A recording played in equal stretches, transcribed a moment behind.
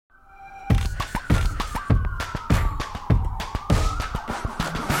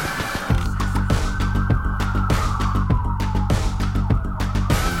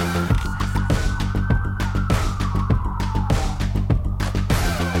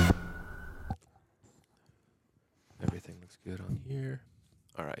good on here.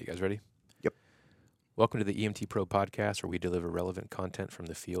 All right, you guys ready? Yep. Welcome to the EMT Pro podcast, where we deliver relevant content from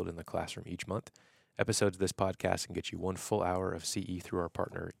the field and the classroom each month. Episodes of this podcast can get you 1 full hour of CE through our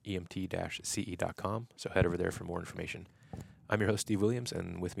partner, emt-ce.com. So head over there for more information. I'm your host, Steve Williams,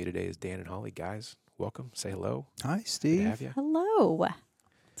 and with me today is Dan and Holly. Guys, welcome. Say hello. Hi, Good to Steve. have you. Hello.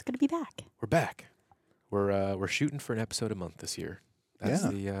 It's good to be back. We're back. We're shooting for an episode a month this year. That's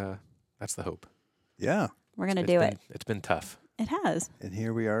the hope. Yeah. We're going to It's do been- it. It's been tough. It has. And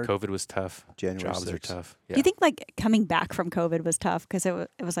here we are, COVID was tough. January Jobs 6th. are tough. Yeah. Do you think like coming back from COVID was tough? Because it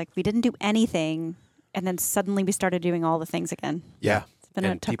was like we didn't do anything and then suddenly we started doing all the things again. Yeah. It's been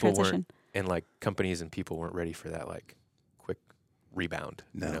a And tough people weren't- transition. And like companies and people weren't ready for that like quick rebound.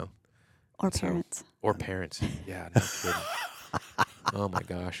 No. You know? Or so- parents. Or parents. Yeah, no kidding. Oh my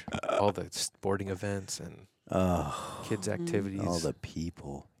gosh. All the sporting events and Oh, kids' Mhm. activities. all the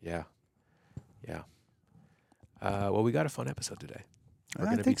people. Yeah. Yeah. Well, we got a fun episode today. We're I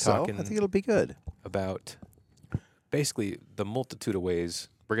gonna be think so. talking- I think it'll be good. About basically the multitude of ways.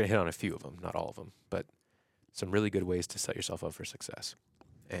 We're going to hit on a few of them, not all of them, but some really good ways to set yourself up for success.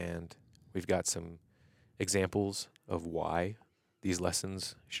 And we've got some examples of why these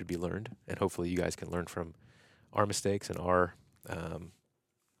lessons should be learned. And hopefully you guys can learn from our mistakes and our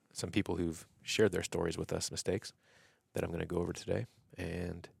some people who've shared their stories with us, mistakes that I'm going to go over today.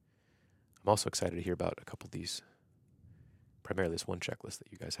 And I'm also excited to hear about a couple of these, primarily this one checklist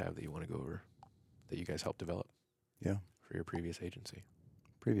that you guys have that you want to go over, that you guys helped develop. Yeah. For your previous agency.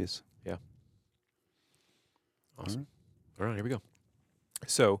 Previous. Awesome. All right, here we go.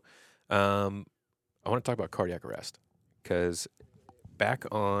 So, I want to talk about cardiac arrest because back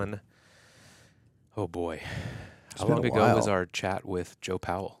on, oh boy, It's how been long a ago was while. our chat with Joe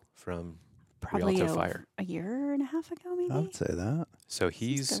Powell from Probably Rialto Fire? a year and a half ago, maybe. I would say that. So Seems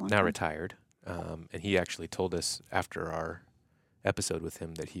he's like a long now time. retired, and he actually told us after our episode with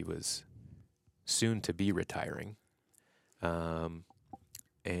him that he was soon to be retiring.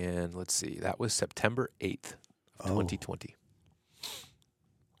 And let's see, that was September 8th of Oh. 2020.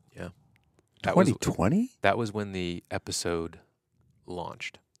 Yeah. That was 2020? that was when the episode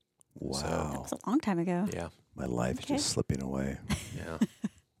launched. That Wow. was a long time ago. Yeah. My life is Okay. just slipping away. Yeah.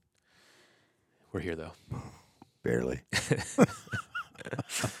 We're here though. Barely.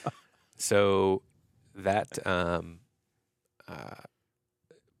 So that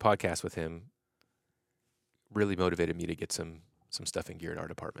podcast with him really motivated me to get some stuff in gear in our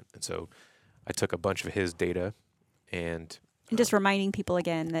department. And so I took a bunch of his data and And just reminding people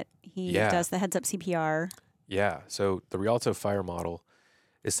again that he Yeah. does the heads up CPR. yeah, so the Rialto Fire model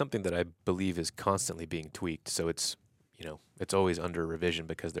is something that I believe is constantly being tweaked. So it's, it's always under revision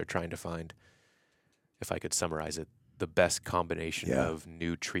because they're trying to find, if I could summarize it, the best combination Yeah. of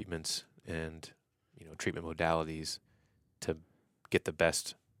new treatments and, treatment modalities to get the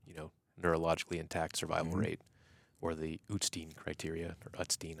best, neurologically intact survival Mhm. rate, or the Utstein criteria, or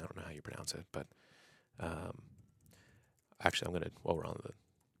Utstein, I don't know how you pronounce it, but actually while we're on the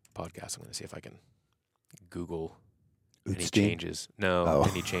podcast, I'm going to see if I can Google any Utstein? changes. No, Oh.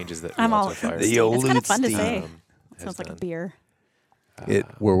 any changes that I'm all Rialto Fire The It's kind of fun to Lutstein. say. has Sounds like a done. beer.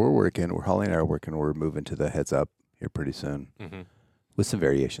 Where we're working, where Holly and I are working, we're moving to the heads up here pretty soon. Mhm. With some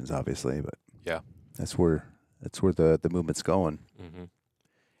variations, obviously, but Yeah. that's where the movement's going. Mm-hmm.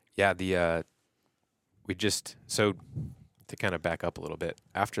 Yeah, so to kind of back up a little bit,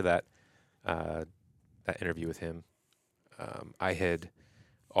 after that interview with him, I had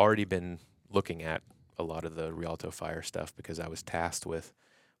already been looking at a lot of the Rialto Fire stuff because I was tasked with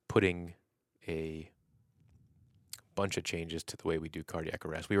putting a bunch of changes to the way we do cardiac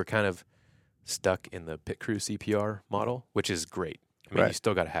arrest. We were kind of stuck in the pit crew CPR model, which is great. I mean, you Right.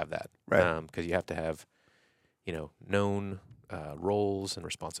 still got to have that, Right. Because you have to have, known roles and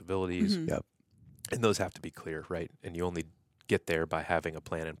responsibilities, Mhm. Yep. and those have to be clear, right? And you only get there by having a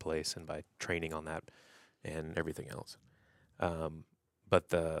plan in place and by training on that and everything else. But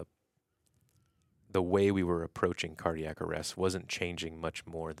the way we were approaching cardiac arrest wasn't changing much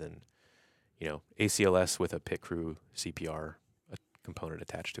more than, ACLS with a pit crew CPR component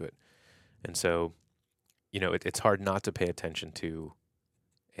attached to it. And so, it's hard not to pay attention to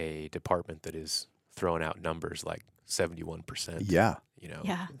a department that is throwing out numbers like 71%, Yeah.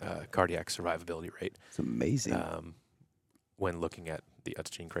 Yeah. cardiac survivability rate It's amazing. when looking at the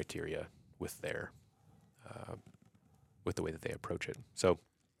Utstein criteria with their with the way that they approach it. So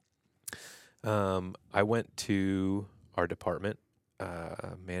I went to our department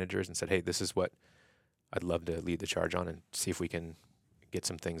managers and said, hey, this is what I'd love to lead the charge on and see if we can get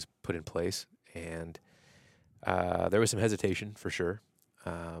some things put in place. And there was some hesitation for sure,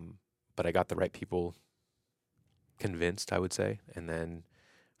 but I got the right people convinced, I would say. And then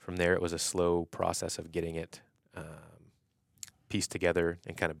from there, it was a slow process of getting it pieced together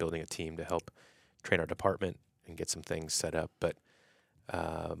and kind of building a team to help train our department and get some things set up. But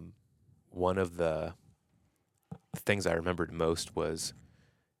one of the things I remembered most was,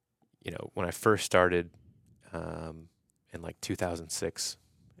 when I first started in like 2006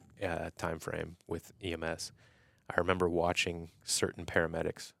 timeframe with EMS, I remember watching certain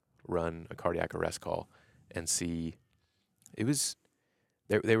paramedics run a cardiac arrest call and see it was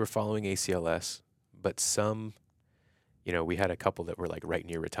they were following ACLS, but some, we had a couple that were like right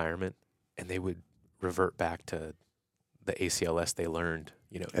near retirement, and they would revert back to the ACLS they learned,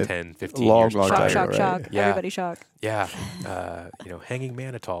 10, 15 years long prior. Shock, right? shock. Yeah. Everybody shock. Yeah. Hanging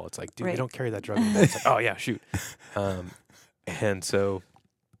mannitol. It's like, dude, we Right. don't carry that drug anymore. It's like, oh, yeah, shoot. And so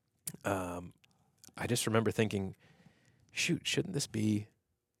I just remember thinking, shoot, shouldn't this be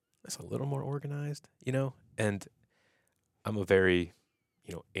just a little more organized, And I'm a very,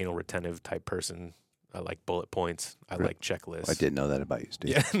 anal retentive type person. I like bullet points. I Really? like checklists. I didn't know that about you,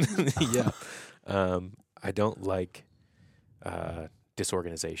 Steve. Yeah. yeah. I don't like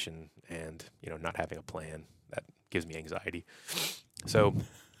disorganization and, not having a plan. That gives me anxiety. So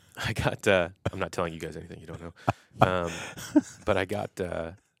I got, I'm not telling you guys anything you don't know. But I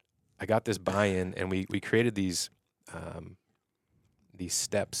got this buy-in, and we created these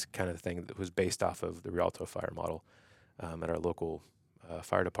steps kind of thing that was based off of the Rialto fire model at our local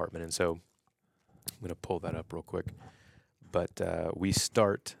fire department. And so I'm going to pull that up real quick. But we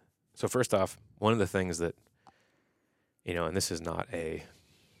start, so first off, one of the things that, and this is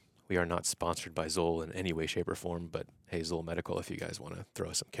we are not sponsored by Zoll in any way, shape, or form, but hey, Zoll Medical, if you guys want to throw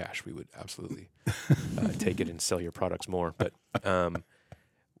us some cash, we would absolutely take it and sell your products more. But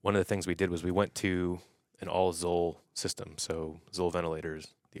one of the things we did was we went to an all Zoll system. So Zoll ventilators,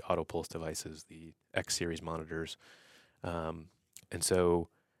 the auto pulse devices, the X series monitors. And so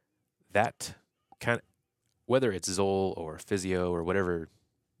that kind of, whether it's Zoll or Physio or whatever,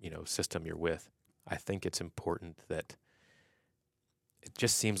 system you're with, I think it's important that it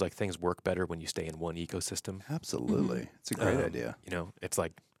just seems like things work better when you stay in one ecosystem. Absolutely. It's a great idea. It's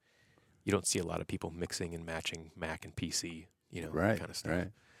like you don't see a lot of people mixing and matching Mac and PC, Right, kind of stuff.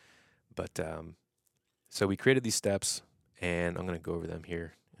 right. But so we created these steps, and I'm going to go over them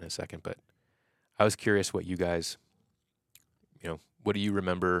here in a second. But I was curious what you guys, what do you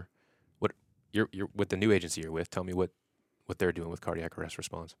remember? What you're with the new agency you're with? Tell me what they're doing with cardiac arrest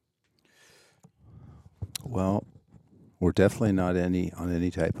response. Well, we're definitely not on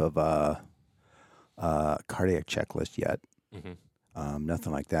any type of cardiac checklist yet. Mm-hmm.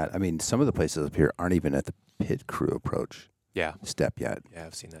 Nothing like that. I mean, some of the places up here aren't even at the pit crew approach Yeah, step yet. yeah,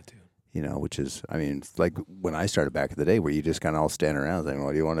 I've seen that too. Which is, I mean, it's like when I started back in the day where you just kind of all stand around saying,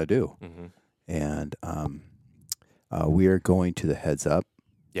 what do you want to do? Mm-hmm. And we are going to the heads up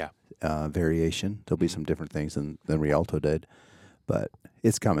variation. There'll be some different things than Rialto did, but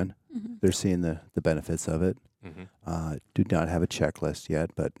it's coming. Mm-hmm. They're seeing the benefits of it. Mm-hmm. Do not have a checklist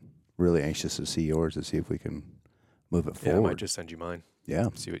yet, but really anxious to see yours to see if we can move it Yeah, I forward. might just send you mine. Yeah.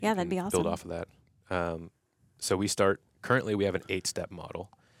 See what Yeah, you that'd can be awesome. build off of that. So we start, currently we have an 8-step model.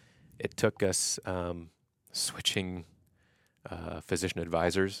 It took us switching physician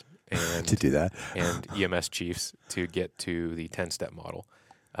advisors and to do that. and EMS chiefs to get to the 10-step model.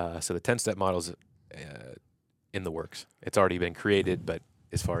 So the 10-step model is in the works. It's already been created, but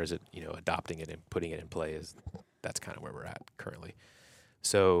as far as it, adopting it and putting it in play, that's kind of where we're at currently.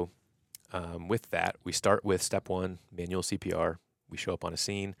 So with that, we start with step 1, manual CPR. We show up on a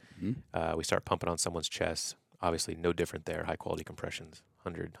scene. Mm-hmm. We start pumping on someone's chest. Obviously, no different there. High quality compressions,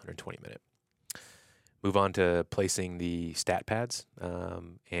 100, 120 minute. Move on to placing the stat pads.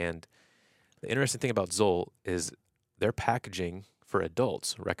 And the interesting thing about Zoll is their packaging for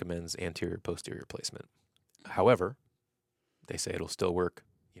adults recommends anterior posterior placement. However, they say it'll still work,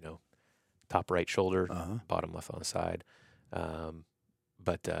 top right shoulder, bottom left on the side.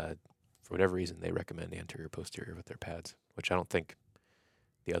 But for whatever reason, they recommend anterior posterior with their pads, which I don't think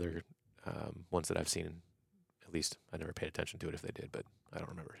the other ones that I've seen, at least I never paid attention to it if they did, but I don't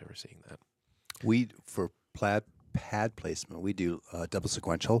remember ever seeing that. We, for pad placement, we do double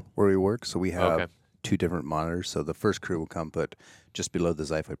sequential where we work. So we have Okay. 2 different monitors. So the first crew will come put just below the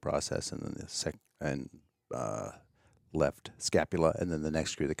xiphoid process, and then the left scapula, and then the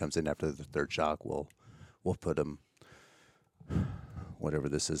next crew that comes in after the third shock will put them whatever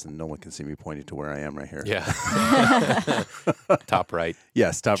this is, and no one can see me pointing to where I am right here. Yeah. Top right,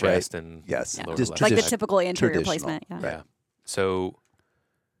 Yes, top chest, right. and Yes, Yeah. lower just left Like the side. typical anterior traditional. placement. Yeah. Yeah. So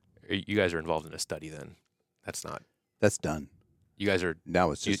you guys are involved in a study then? That's not. That's done. You guys are Now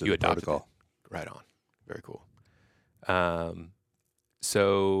it's just you a adopted protocol. right on. Very cool.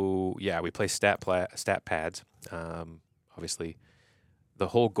 So yeah, we play stat pads. Obviously, the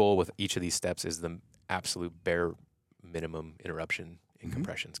whole goal with each of these steps is the absolute bare minimum interruption in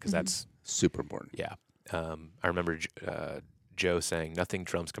compressions, because that's super important. yeah. I remember Joe saying, "Nothing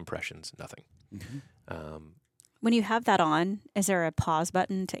trumps compressions. Nothing." When you have that on, is there a pause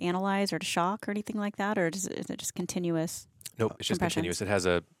button to analyze or to shock or anything like that, or is it just continuous? Nope, it's just compressions? continuous. It has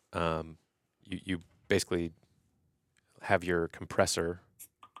a you basically have your compressor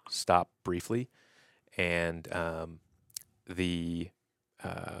stop briefly, and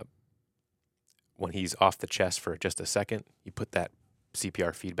when he's off the chest for just a second, you put that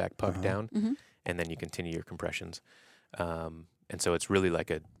CPR feedback puck down, and then you continue your compressions. And so it's really like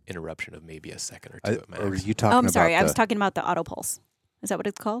an interruption of maybe a second or two at max. Or are you talking Oh, I'm sorry. about I was talking about the auto pulse. Is that what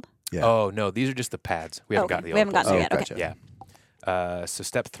it's called? Yeah. Oh no, these are just the pads. We haven't gotten the we haven't gotten auto to pulse it gotcha. yet. Okay. Yeah. So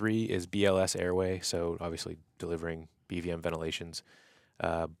step 3 is BLS airway. So obviously delivering BVM ventilations.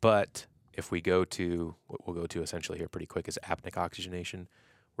 But if we go to what we'll go to essentially here pretty quick is apneic oxygenation,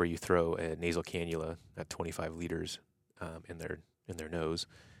 where you throw a nasal cannula at 25 liters in their nose,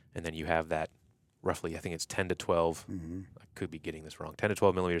 and then you have that roughly, I think it's 10 to 12. I could be getting this wrong. 10 to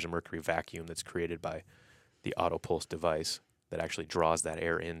 12 millimeters of mercury vacuum that's created by the auto pulse device that actually draws that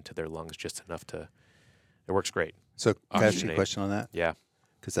air into their lungs just enough to. It works great. So can I ask you a Oxygenate. question on that? Yeah.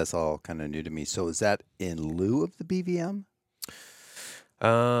 Because that's all kind of new to me. So is that in lieu of the BVM?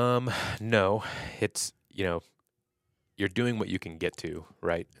 No, it's, you're doing what you can get to,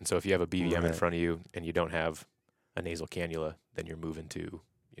 right? And so if you have a BVM in Right. front of you and you don't have a nasal cannula, then you're moving to,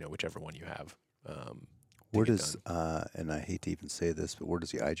 whichever one you have. Where get does, and I hate to even say this, but where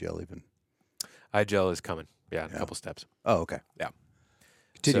does the iGel even? iGel is coming. Yeah, in Yeah. a couple steps. Oh, okay. Yeah.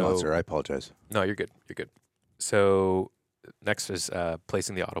 Continue on, So- sir. I apologize. No, you're good. You're good. So next is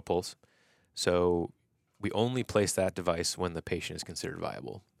placing the auto pulse. So we only place that device when the patient is considered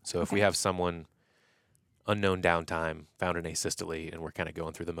viable. So if we Okay. have someone unknown downtime, found an asystole, and we're kind of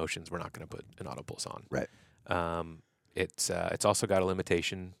going through the motions, we're not going to put an auto pulse on. Right. It's also got a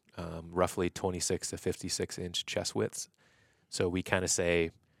limitation, roughly 26 to 56 inch chest widths. So we kind of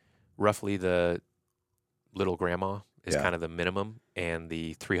say roughly the little grandma is Yeah. kind of the minimum, and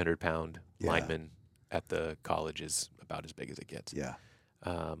the 300-pound Yeah. lineman at the college is about as big as it gets. Yeah.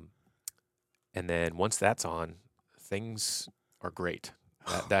 And then once that's on, things are great.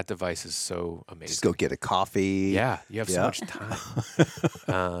 That device is so amazing. Just go get a coffee. Yeah, you have so Yeah. much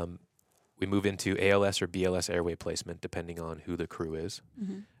time. We move into ALS or BLS airway placement, depending on who the crew is.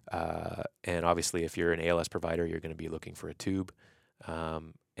 And obviously, if you're an ALS provider, you're going to be looking for a tube.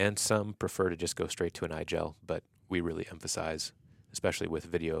 And some prefer to just go straight to an iGel, but we really emphasize, especially with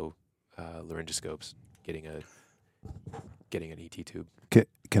video laryngoscopes, getting an ET tube.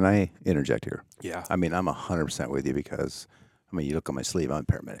 Can I interject here? Yeah. I mean, I'm 100% with you because, you look on my sleeve, I'm a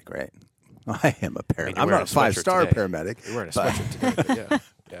paramedic, right? I am a paramedic. you're I'm wearing not a a 5-star sweatshirt today. paramedic. You're wearing a but- sweatshirt today, but yeah.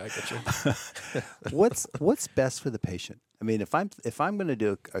 Yeah, I get you. What's best for the patient? I mean, if I'm going to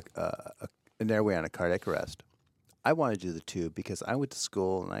do an airway on a cardiac arrest, I want to do the tube because I went to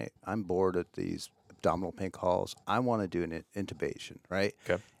school and I'm bored at these abdominal pain calls. I want to do an intubation, right?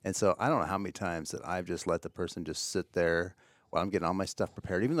 Okay. And so I don't know how many times that I've just let the person just sit there while I'm getting all my stuff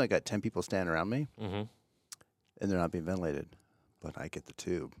prepared, even though I got 10 people standing around me Mm-hmm. and they're not being ventilated, but I get the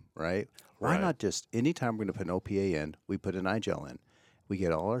tube, right? Why Right. not just anytime we're going to put an OPA in, we put an iGel in. We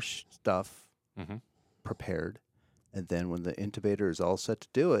get all our stuff Mm-hmm. prepared, and then when the intubator is all set to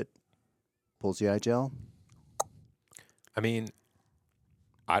do it, pulls the iGel. I mean,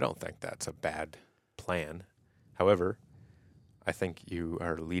 I don't think that's a bad plan. However, I think you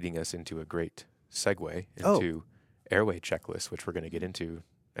are leading us into a great segue into airway checklist, which we're going to get into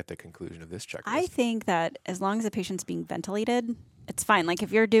at the conclusion of this checklist. I think that as long as the patient's being ventilated, it's fine. Like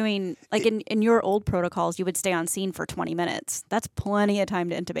if you're doing, like in your old protocols, you would stay on scene for 20 minutes. That's plenty of time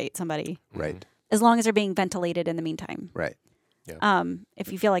to intubate somebody, Right, as long as they're being ventilated in the meantime. right.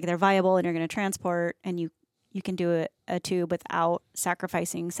 If you feel like they're viable and you're going to transport and you can do a tube without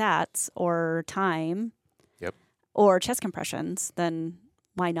sacrificing SATs or time Yep. or chest compressions, then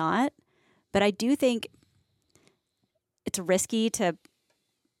why not? But I do think it's risky to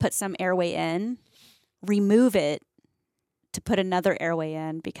put some airway in, remove it to put another airway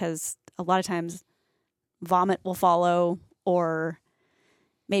in, because a lot of times vomit will follow, or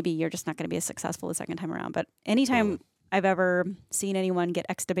maybe you're just not going to be as successful the second time around. But anytime I've ever seen anyone get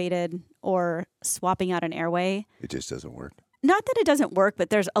extubated or swapping out an airway, It just doesn't work. not that it doesn't work, but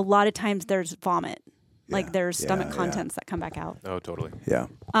there's a lot of times there's vomit. Yeah, Like there's stomach yeah. contents that come back out. Oh, totally. Yeah,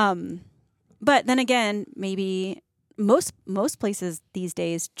 But then again, maybe most places these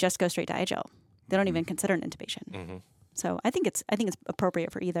days just go straight to iGel. They don't even consider an intubation. Mm-hmm. So I think it's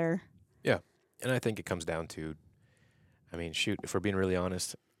appropriate for either. And I think it comes down to, I mean, shoot, if we're being really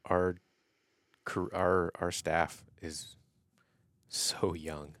honest, our staff is so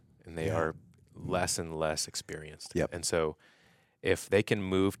young, and they Yeah. are less and less experienced. Yep. And so, if they can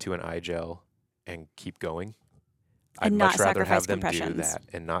move to an iGel and keep going, I'd And much not rather have sacrifice them do compressions.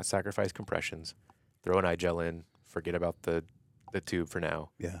 that and not sacrifice compressions. Throw an iGel in, forget about the tube for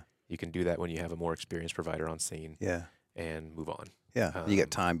now. Yeah. You can do that when you have a more experienced provider on scene Yeah. and move on. Yeah. You got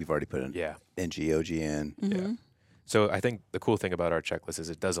time. You've already put an Yeah. NG-OG in. Mhm. So I think the cool thing about our checklist is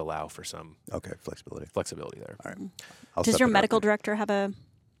it does allow for some Okay. Flexibility. flexibility there. All right. I'll Does step your it up medical then. director have a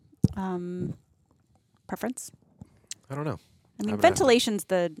preference? I don't know. I mean, haven't asked him. ventilation's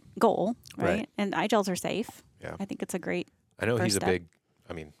the goal, right? Right. And iGels are safe. Yeah. I think it's a great. I know First he's a step. big,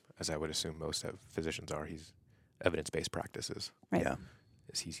 I mean, as I would assume most physicians are, he's evidence-based practices Right. Yeah.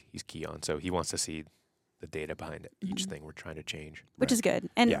 is he's key on. So he wants to see the data behind each Mhm. thing we're trying to change. Which Right. is good.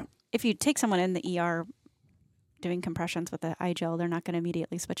 And Yeah. if you take someone in the ER doing compressions with the iGel, they're not going to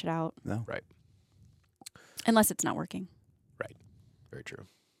immediately switch it out No. unless it's not working. Very true.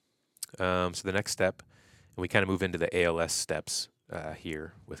 So the next step, and we kind of move into the ALS steps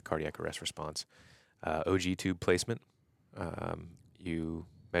here with cardiac arrest response. OG tube placement. You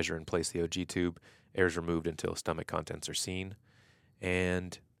measure and place the OG tube. Air is removed until stomach contents are seen.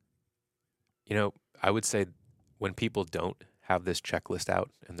 And, I would say when people don't have this checklist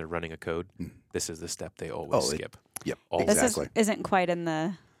out and they're running a code, Mm. this is the step they always Oh, skip. Yep. Always. Exactly. This isn't quite in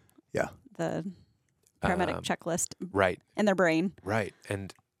the Yeah. the paramedic Um, checklist Right, in their brain. right.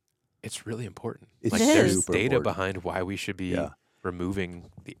 And it's really important. It's Like It there's is. super data important. behind why we should be Yeah.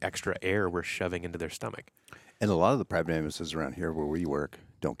 removing the extra air we're shoving into their stomach. And a lot of the private ambulances around here where we work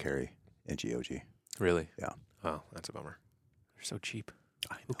don't carry NG-OG. Really? Yeah. Oh, that's a bummer. They're so cheap.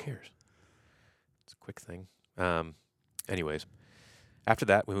 I Who cares? It's a quick thing. Anyways, after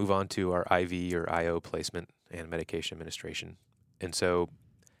that, we move on to our IV or IO placement and medication administration. And so,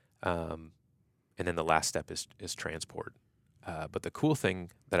 and then the last step is transport. But the cool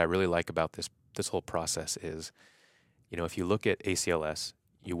thing that I really like about this whole process is, if you look at ACLS,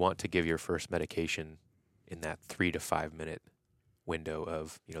 you want to give your first medication in that 3 to 5 minute window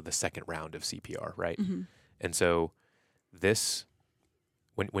of, the second round of CPR, right? Mm-hmm. And so this,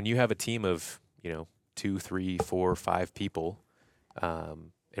 when you have a team of, 2, 3, 4, 5 people,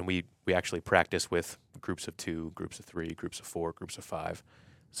 and we actually practice with groups of 2, groups of 3, groups of 4, groups of 5,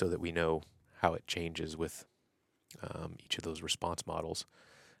 so that we know how it changes with each of those response models.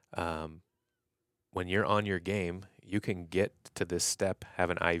 When you're on your game, you can get to this step, have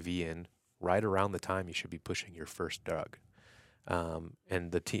an IV in right around the time you should be pushing your first drug.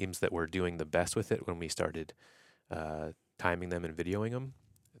 And the teams that were doing the best with it when we started timing them and videoing them,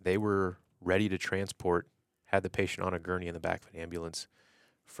 they were ready to transport, had the patient on a gurney in the back of an ambulance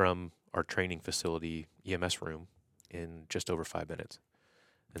from our training facility EMS room in just over 5 minutes.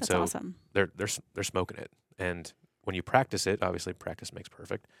 And That's so awesome. they're smoking it. And when you practice it, obviously practice makes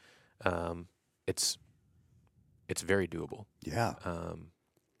perfect. It's very doable. Yeah. And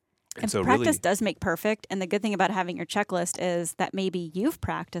And so practice really, does make perfect. And the good thing about having your checklist is that maybe you've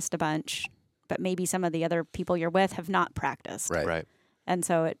practiced a bunch, but maybe some of the other people you're with have not practiced. Right. right. And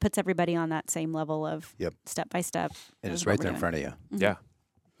so it puts everybody on that same level of Yep. step by step. And is it's what right we're there in doing. front of you. Mhm.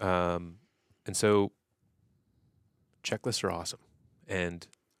 Yeah. And so checklists are awesome. And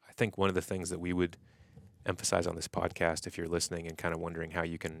I think one of the things that we would emphasize on this podcast, if you're listening and kind of wondering how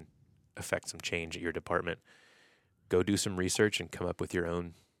you can affect some change at your department, go do some research and come up with your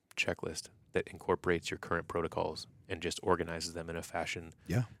own checklist that incorporates your current protocols and just organizes them in a fashion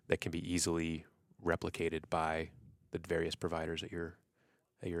Yeah. that can be easily replicated by the various providers at your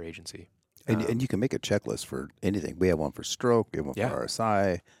agency. And you can make a checklist for anything. We have one for stroke, we have one Yeah. for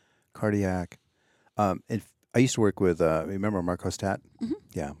RSI, cardiac. And I used to work with, remember Mark Hostat? Mhm.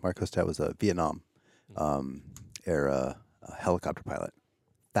 Yeah, Mark Hostat was a Vietnam era helicopter pilot.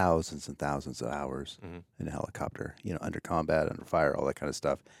 Thousands and thousands of hours Mhm. in a helicopter, under combat, under fire, all that kind of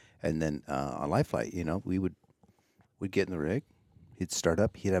stuff. And then on life flight, we'd get in the rig, he'd start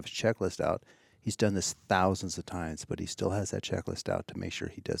up, he'd have his checklist out. He's done this thousands of times, but he still has that checklist out to make sure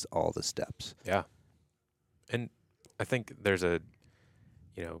he does all the steps. Yeah. And I think there's a,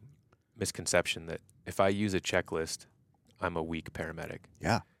 misconception that if I use a checklist, I'm a weak paramedic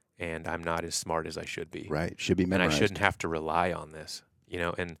Yeah, and I'm not as smart as I should be. right. Should be And I memorized. shouldn't have to rely on this,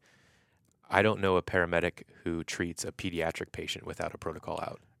 and I don't know a paramedic who treats a pediatric patient without a protocol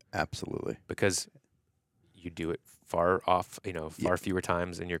out, Absolutely. because you do it far fewer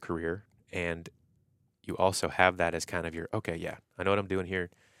times in your career. And you also have that as kind of your, okay, yeah, I know what I'm doing here.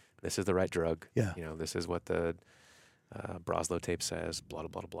 This is the right drug. Yeah. You know, this is what the Broslow tape says, blah, blah,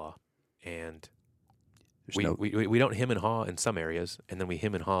 blah, blah. And There's we don't hem and haw in some areas, and then we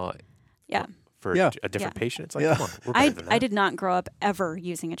hem and haw Yeah. for Yeah. a different patient. It's like, Yeah. come on, we're better than that. I did not grow up ever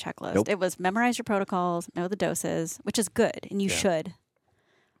using a checklist. Nope. It was memorize your protocols, know the doses, which is good, and you Yeah. should.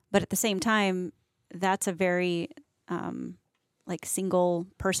 But at the same time, that's a very like single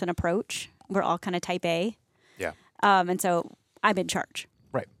person approach. We're all kind of type A. Yeah. And so I'm in charge.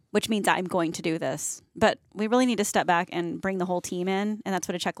 Right. Which means I'm going to do this. But we really need to step back and bring the whole team in, and that's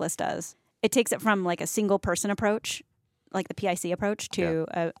what a checklist does. It takes it from like a single person approach, like the PIC approach, to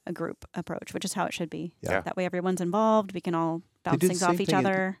a group approach, which is how it should be. Yeah. That way everyone's involved. We can all They bounce do the things same off each thing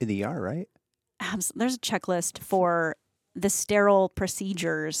other. in the ER, right? There's a checklist for the sterile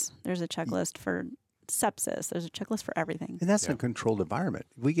procedures. There's a checklist for sepsis. There's a checklist for everything. And that's Yeah. a controlled environment.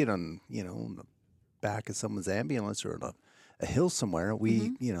 We get on, on the back of someone's ambulance or on a hill somewhere.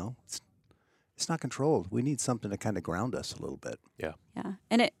 We, it's not controlled. We need something to kind of ground us a little bit. Yeah.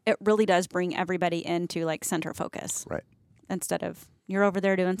 And it really does bring everybody into like center focus. Right. Instead of you're over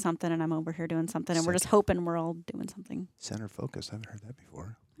there doing something and I'm over here doing something and we're just hoping we're all doing something. Center focus. I haven't heard that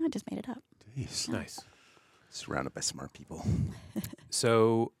before. I just made it up. Jeez. Nice. Surrounded by smart people.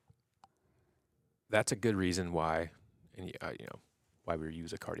 So that's a good reason why, and why we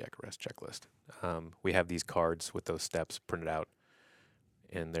use a cardiac arrest checklist. We have these cards with those steps printed out,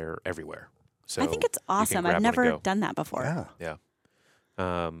 and they're everywhere. So I think it's awesome. grab I've one and never go. done that before. Yeah.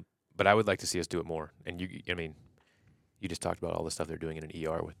 But I would like to see us do it more. And you just talked about all the stuff they're doing in an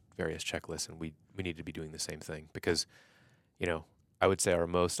ER with various checklists, and we need to be doing the same thing because, I would say our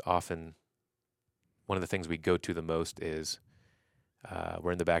most often, one of the things we go to the most is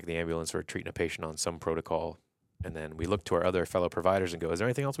we're in the back of the ambulance or treating a patient on some protocol, and then we look to our other fellow providers and go, is there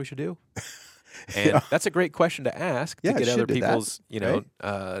anything else we should do? And that's a great question to ask Yeah, to it get other should be that, people's,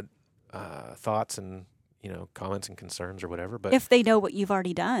 right? thoughts and, comments and concerns or whatever. But If they know what you've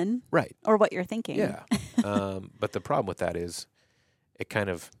already done right. or what you're thinking. Yeah. But the problem with that is it kind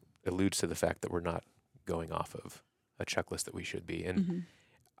of alludes to the fact that we're not going off of a checklist that we should be. And Mhm.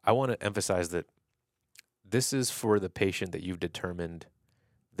 I want to emphasize that this is for the patient that you've determined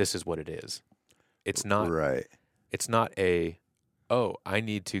this is what it is. It's not Right. it's not I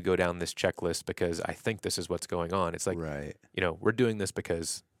need to go down this checklist because I think this is what's going on. It's like, right. we're doing this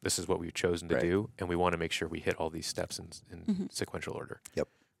because this is what we've chosen to Right. do, and we want to make sure we hit all these steps in Mhm. sequential order. Yep.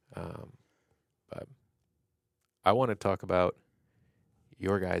 But I want to talk about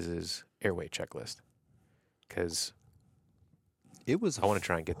your guys' airway checklist because It was. I want to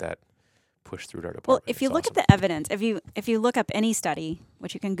try and get that pushed through to our Well, department. if you It's look awesome. at the evidence, if you look up any study,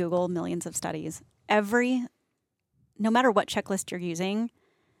 which you can Google millions of studies, no matter what checklist you're using,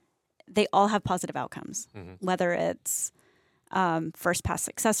 they all have positive outcomes. Mhm. Whether it's first pass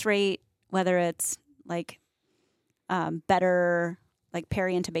success rate, whether it's like better like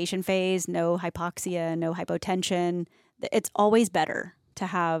peri-intubation phase, no hypoxia, no hypotension, it's always better to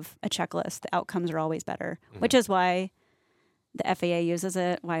have a checklist. The outcomes are always better, which is why the FAA uses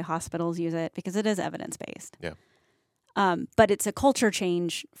it, why hospitals use it, because it is evidence-based. Yeah. But it's a culture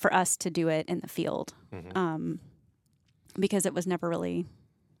change for us to do it in the field Mhm. because it was never really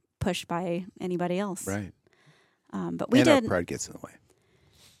pushed by anybody else. Right. But we and did. our pride gets in the way.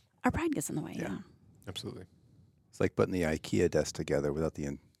 Our pride gets in the way, Yeah. yeah. Absolutely. It's like putting the IKEA desk together without the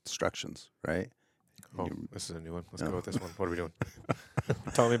instructions, right? Oh, You- this is a new one. Let's No. go with this one. What are we doing?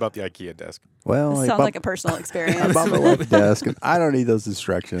 Tell me about the IKEA desk. Well, This I sounds bought- like a personal I experience. bought my wife a desk, and I don't need those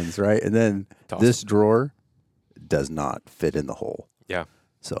instructions, right? And then It's awesome. this drawer does not fit in the hole. Yeah.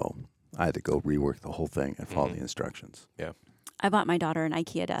 So I had to go rework the whole thing and follow Mhm. the instructions. I bought my daughter an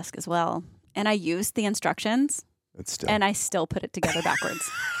IKEA desk as well, and I used the instructions, It's still and I still put it together backwards.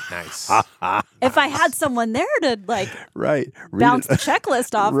 Nice. If I had someone there to like right. Read bounce it. the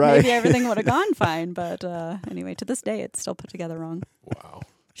checklist off, Right. maybe everything would have gone fine. But anyway, to this day, it's still put together wrong. Wow.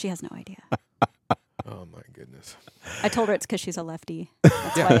 She has no idea. Oh, my goodness. I told her it's because she's a lefty.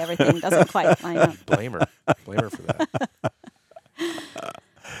 That's why everything doesn't quite line up. Blame her. Blame her for that.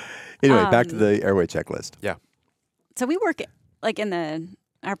 Anyway, back to Um, the airway checklist. So we work like in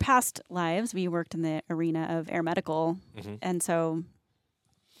our past lives, we worked in the arena of air medical. Mhm. And so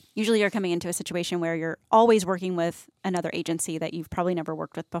usually you're coming into a situation where you're always working with another agency that you've probably never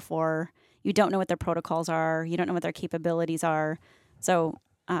worked with before. You don't know what their protocols are. You don't know what their capabilities are. So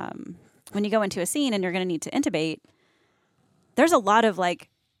when you go into a scene and you're going to need to intubate, there's a lot of like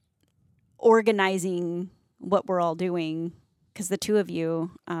organizing what we're all doing because the two of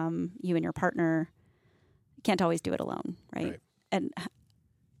you, you and your partner, can't always do it alone, right? And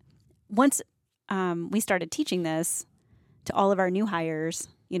once we started teaching this to all of our new hires,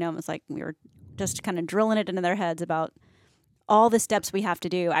 It's like we were just kind of drilling it into their heads about all the steps we have to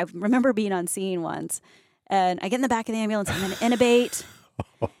do. I remember being on scene once, and I get in the back of the ambulance, I'm going to intubate,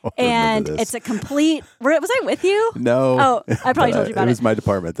 and it's a complete. Was I with you? No. Oh, I probably told you about it. It was my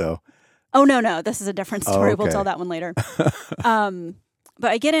department, though. Oh, no. This is a different story. We'll okay. tell that one later. But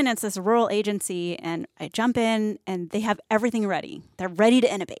I get in, it's this rural agency, and I jump in, and they have everything ready. They're ready to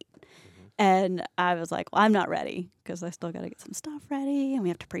intubate. And I was like, well, I'm not ready because I still got to get some stuff ready, and we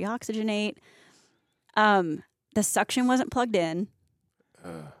have to pre-oxygenate. The suction wasn't plugged in.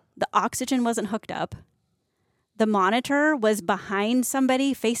 The oxygen wasn't hooked up. The monitor was behind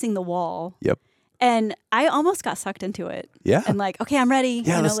somebody facing the wall. Yep. And I almost got sucked into it. Yeah. And like, okay, I'm ready.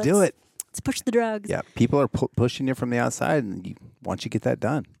 Yeah, let's do it. Let's push the drugs. Yeah, people are pushing you from the outside, and once you get that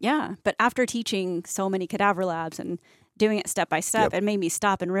done. Yeah, but after teaching so many cadaver labs and doing it step by step, it made me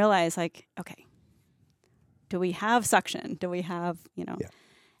stop and realize, like, okay, do we have suction? Do we have, Yeah.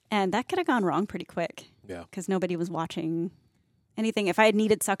 And that could have gone wrong pretty quick. Yeah. Because nobody was watching anything. If I had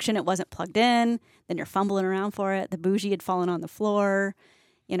needed suction, it wasn't plugged in. Then you're fumbling around for it. The bougie had fallen on the floor.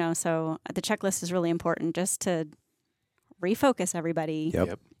 So the checklist is really important just to refocus everybody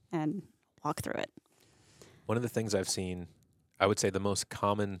Yep. and walk through it. One of the things I've seen, I would say the most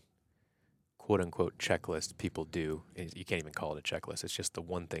common quote-unquote checklist people do, is you can't even call it a checklist, it's just the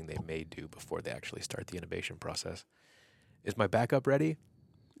one thing they may do before they actually start the intubation process. Is my backup ready?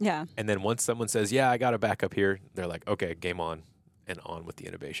 Yeah. And then once someone says, yeah, I got a backup here, they're like, okay, game on, and on with the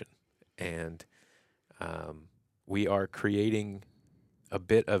intubation. And we are creating a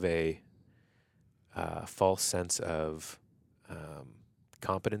bit of a false sense of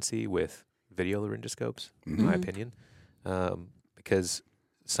competency with video laryngoscopes, in my opinion, because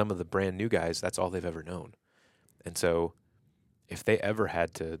some of the brand new guys, that's all they've ever known. And so if they ever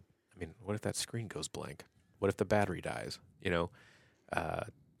had to, what if that screen goes blank? What if the battery dies?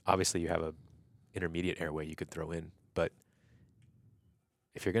 Obviously you have a intermediate airway you could throw in, but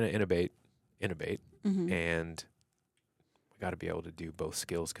if you're going to intubate, and we got to be able to do both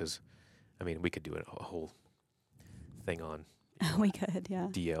skills because, we could do a whole thing on We could, yeah.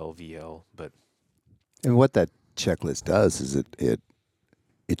 DL, VL, but And what that checklist does is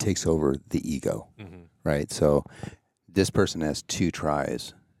it takes over the ego, right? So this person has 2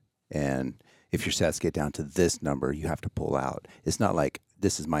 tries, and if your stats get down to this number, you have to pull out. It's not like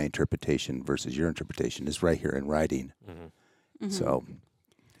this is my interpretation versus your interpretation. It's right here in writing. So,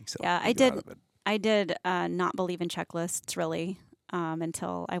 Yeah, I did not believe in checklists really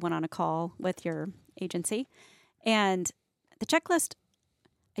until I went on a call with your agency, and the checklist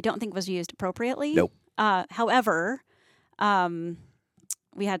I don't think was used appropriately. Nope. However,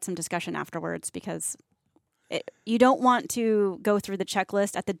 we had some discussion afterwards because you don't want to go through the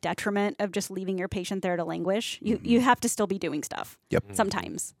checklist at the detriment of just leaving your patient there to languish. You have to still be doing stuff. Yep.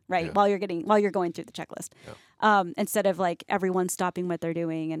 Sometimes, right? Yeah. While you're going through the checklist, Yeah. instead of like everyone stopping what they're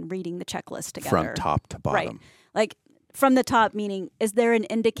doing and reading the checklist together from top to bottom. Right. Like from the top, meaning, is there an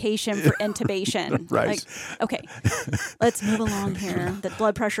indication for intubation? Right. Like, okay, let's move along here. The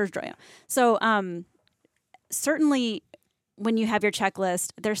blood pressure is dry. So certainly when you have your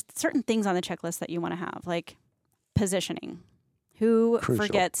checklist, there's certain things on the checklist that you want to have, like positioning. Who Crucial.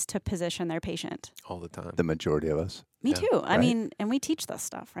 forgets to position their patient? all the time. The majority of us. Me Yeah. too. I Right. mean, and we teach this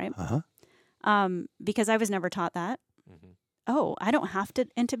stuff, right? Because I was never taught that. Oh, I don't have to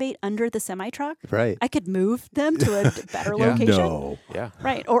intubate under the semi-truck. Right. I could move them to a better Yeah. location. No. Yeah.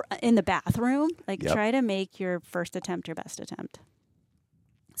 Right. Or in the bathroom. Like Yep. try to make your first attempt your best attempt.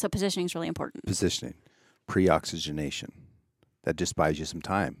 So positioning is really important. Positioning. Pre-oxygenation. That just buys you some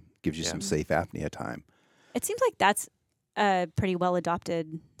time. Gives you Yeah. some safe apnea time. It seems like that's a pretty well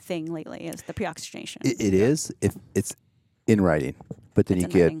adopted thing lately is the pre-oxygenation. It is. If it's in writing, but then It's you in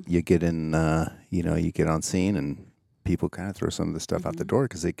get writing. you get in you get on scene and people kind of throw some of the stuff out the door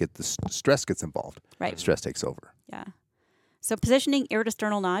because they get the stress gets involved. Right. Stress takes over. Yeah. So positioning ear to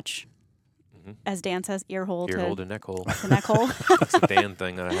sternal notch, Mhm. as Dan says, ear hole Ear to hole to neck hole. to neck hole. That's a Dan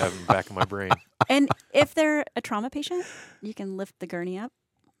thing that I have in the back of my brain. And if they're a trauma patient, you can lift the gurney up.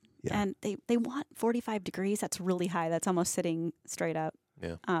 Yeah. And they want 45 degrees. That's really high. That's almost sitting straight up.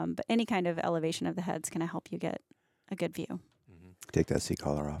 Yeah. But any kind of elevation of the head's going to help you get a good view. Take that C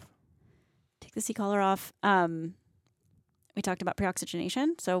collar off. Take the C collar off. We talked about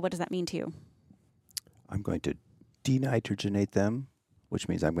pre-oxygenation. So what does that mean to you? I'm going to denitrogenate them, which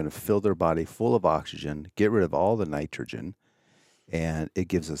means I'm going to fill their body full of oxygen, get rid of all the nitrogen, and it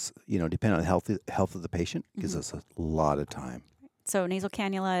gives us, depending on the health of the patient, gives us a lot of time. So nasal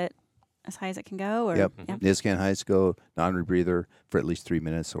cannula as high as it can go? Or, Yep. Yeah. Niscan highs go non-rebreather for at least 3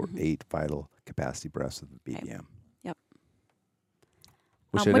 minutes or 8 vital capacity breaths of the BBM.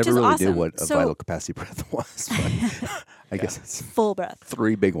 Which I which never is really awesome. knew what a So- vital capacity breath was. But I guess it's Full breath.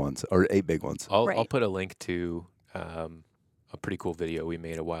 3 big ones or 8 big ones. I'll Right. put a link to a pretty cool video we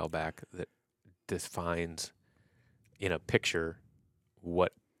made a while back that defines in a picture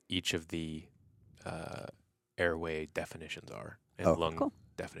what each of the airway definitions are and Oh. lung Cool.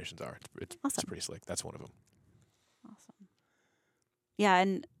 definitions are. It's Awesome. pretty slick. That's one of them. Awesome. Yeah,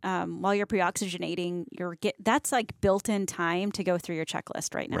 and while you're pre-oxygenating, that's like built-in time to go through your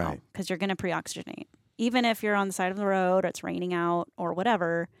checklist right now Right. because you're going to pre-oxygenate. Even if you're on the side of the road or it's raining out or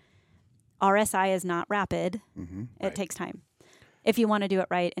whatever, RSI is not rapid. Mm-hmm. It Right. takes time. If you want to do it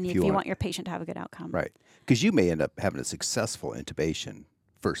right and If if you you want- want your patient to have a good outcome. Right. Because you may end up having a successful intubation,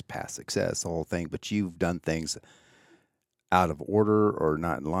 first pass success, the whole thing, but you've done things out of order or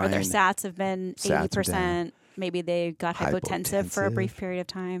not in Or line. their SATs have been SATs are down. 80%. Maybe they got hypotensive for a brief Hypotensive. period of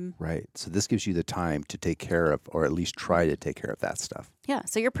time. Right. So this gives you the time to take care of, or at least try to take care of that stuff. Yeah.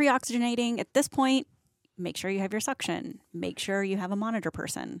 So you're pre-oxygenating. At this point, make sure you have your suction. Make sure you have a monitor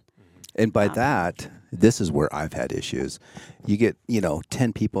person. And by that, this is where I've had issues. You get,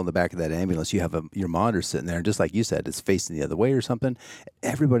 10 people in the back of that ambulance. You have your monitor sitting there, and just like you said, it's facing the other way or something.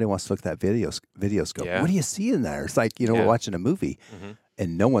 Everybody wants to look at that video scope. Yeah. What do you see in there? It's like, we're Yeah. watching a movie, Mm-hmm.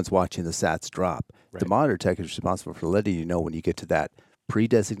 and no one's watching the SATs drop. The Right. monitor tech is responsible for letting you know when you get to that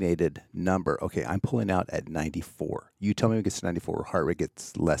pre-designated number. Okay, I'm pulling out at 94. You tell me when it gets to 94, heart rate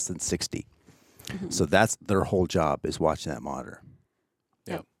gets less than 60. So that's their whole job, is watching that monitor.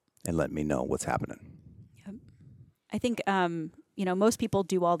 Yep. And letting me know what's happening. I think, most people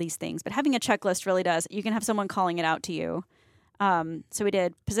do all these things, but having a checklist really does. You can have someone calling it out to you. So we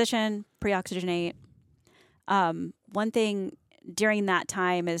did position, pre-oxygenate. One thing during that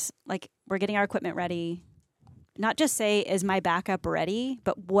time is like we're getting our equipment ready. Not just say, is my backup ready,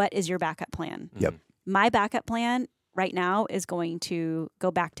 but what is your backup plan? Yep. My backup plan right now is going to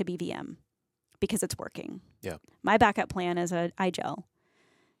go back to BVM because it's working. Yeah. My backup plan is a iGel.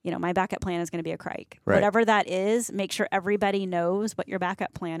 My backup plan is going to be a crike. Right. Whatever that is, make sure everybody knows what your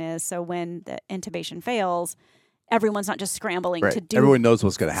backup plan is. So when the intubation fails, everyone's not just scrambling Right. to do Everyone knows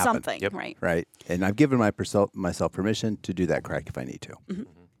what's going to happen. something. Yep. Right. Right. And I've given myself permission to do that crack if I need to.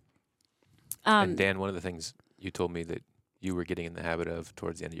 And Dan, one of the things you told me that you were getting in the habit of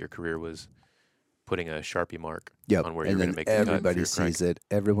towards the end of your career was putting a Sharpie mark Yep. on where and you're going then to make the cut for everybody your crack. sees it.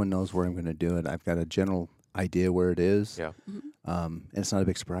 Everyone knows where I'm going to do it. I've got a general idea where it is. Yeah. And it's not a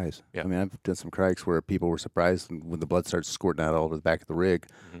big surprise. Yeah. I mean, I've done some cracks where people were surprised when the blood starts squirting out all over the back of the rig.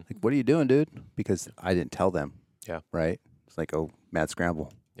 Mhm. Like, what are you doing, dude? Because I didn't tell them. Yeah. Right? It's like, oh, mad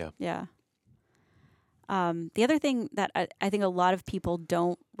scramble. Yeah. The other thing that I think a lot of people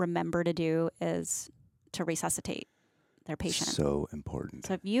don't remember to do is to resuscitate their patient. So important.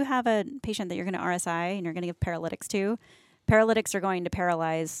 So if you have a patient that you're going to RSI and you're going to give paralytics to, paralytics are going to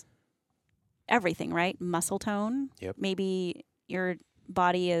paralyze everything, right? Muscle tone. Yep. Maybe your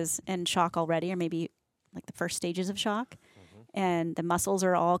body is in shock already, or maybe like the first stages of shock, and the muscles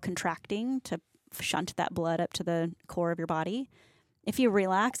are all contracting to shunt that blood up to the core of your body. If you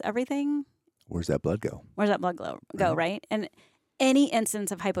relax everything, Where's that blood go? where's that blood go, Right. right? And any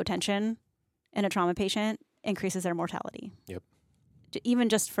instance of hypotension in a trauma patient increases their mortality. Yep. Even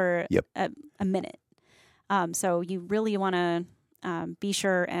just for Yep. a minute. So you really want to be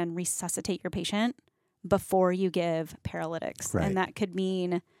sure and resuscitate your patient before you give paralytics. Right. And that could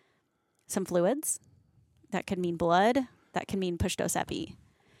mean some fluids. That could mean blood. That could mean push dose epi.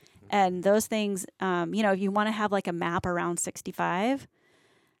 And those things, if you want to have like a map around 65,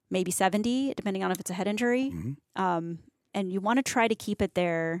 maybe 70, depending on if it's a head injury. Mhm. And you want to try to keep it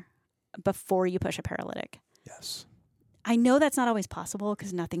there before you push a paralytic. Yes. I know that's not always possible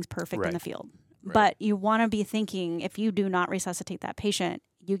because nothing's perfect in Right. the field. Right. But you want to be thinking, if you do not resuscitate that patient,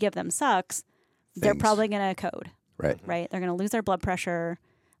 you give them sucks, they're Things. probably going to code, Right. right? They're going to lose their blood pressure,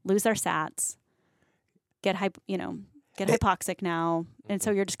 lose their SATs, get hypoxic now. And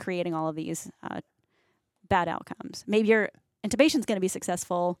so you're just creating all of these bad outcomes. Maybe your intubation's going to be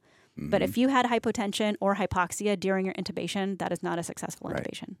successful, but Mhm. if you had hypotension or hypoxia during your intubation, that is not a successful Right.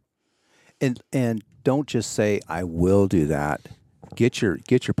 intubation. And don't just say I will do that. Get your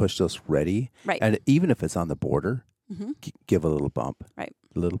push dose ready, Right. and even if it's on the border, Mhm. give a little bump, Right.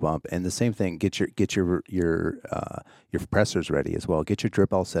 A little bump, and the same thing. Get your compressors ready as well. Get your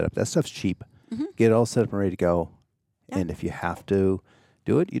drip all set up. That stuff's cheap. Mhm. Get it all set up and ready to go. Yeah. And if you have to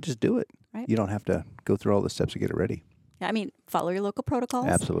do it, you just do it. Right. You don't have to go through all the steps to get it ready. Yeah, I mean, follow your local protocols.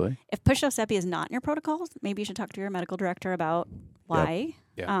 Absolutely. If push dose epi is not in your protocols, maybe you should talk to your medical director about why.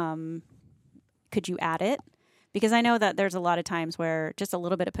 Yeah. Could you add it? Because I know that there's a lot of times where just a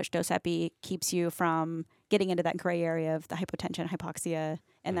little bit of push dose epi keeps you from getting into that gray area of the hypotension, hypoxia,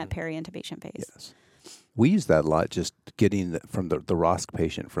 and that peri-intubation phase. Yes. We use that a lot, just getting from the ROSC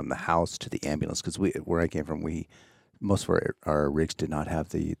patient from the house to the ambulance. Because where I came from, most of our rigs did not have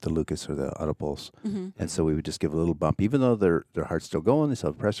the Lucas or the Autopulse. And so we would just give a little bump. Even though their heart's still going, they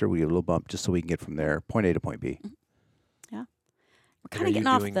still have pressure, we give a little bump just so we can get from there, point A to point B. Yeah. We're kind of getting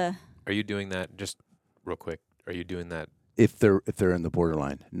off the... Are you doing that, just real quick, are you doing that? If they're in the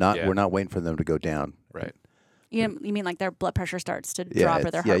borderline. We're not waiting for them to go down. Right. You mean like their blood pressure starts to drop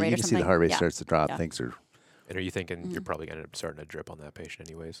or their heart rate or something? Yeah, you can see the heart rate starts to drop. Yeah. Things are... And are you thinking you're probably going to end up starting to drip on that patient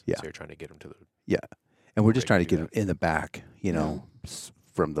anyways? Yeah. So you're trying to get them to the... Yeah. And we're just trying to do get them in the back,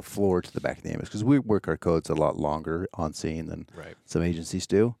 from the floor to the back of the ambulance. Because we work our codes a lot longer on scene than some agencies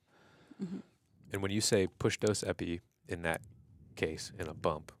do. And when you say push dose epi in that case, in a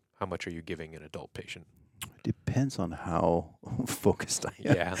bump, how much are you giving an adult patient? Depends on how focused I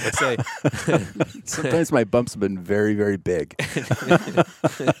am. Yeah, let's say... Sometimes my bumps have been very, very big.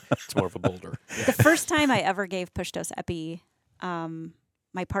 It's more of a boulder. The first time I ever gave push dose epi,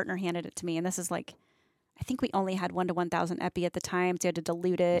 my partner handed it to me, and this is like, I think we only had 1 to 1,000 epi at the time, so you had to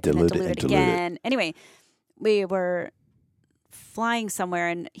dilute it and then dilute it again. Anyway, we were flying somewhere,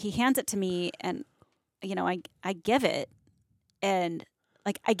 and he hands it to me, and I give it, and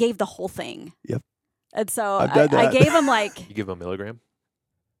like I gave the whole thing. Yep. And so I gave him like... You give him a milligram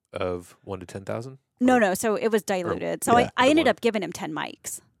of 1 to 10,000? No. So it was diluted. So I ended up giving him 10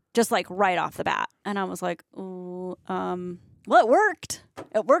 mics, just like right off the bat. And I was like, ooh, well, it worked.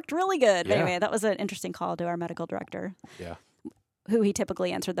 It worked really good. Yeah. Anyway, that was an interesting call to our medical director. Yeah. Who he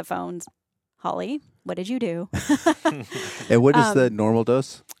typically answered the phones. Holly, what did you do? And what is the normal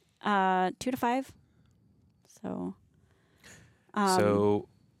dose? 2 to 5. So.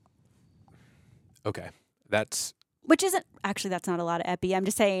 Okay. That's... Which isn't... Actually, that's not a lot of epi. I'm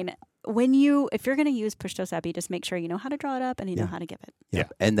just saying, if you're going to use push dose epi, just make sure you know how to draw it up and you know how to give it. Yeah.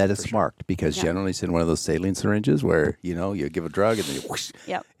 And that is marked because generally it's in one of those saline syringes where, you give a drug and then you whoosh.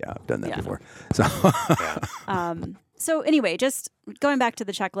 Yep. Yeah, I've done that before. So So anyway, just going back to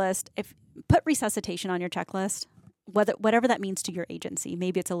the checklist, put resuscitation on your checklist, whatever that means to your agency.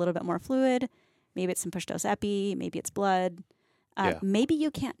 Maybe it's a little bit more fluid. Maybe it's some push dose epi. Maybe it's blood. Maybe you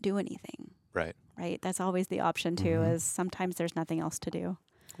can't do anything. Right. That's always the option too, is sometimes there's nothing else to do.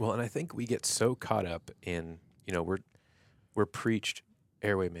 Well, and I think we get so caught up in, we're preached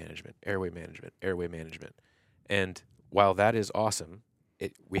airway management. And while that is awesome,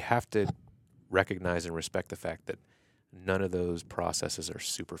 we have to recognize and respect the fact that none of those processes are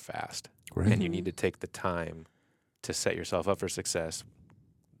super fast. Right. And you need to take the time to set yourself up for success,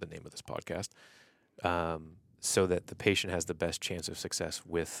 the name of this podcast, so that the patient has the best chance of success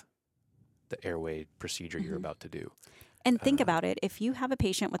with the airway procedure you're about to do. And think about it. If you have a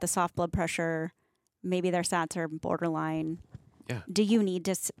patient with a soft blood pressure, maybe their SATs are borderline. Yeah. Do you need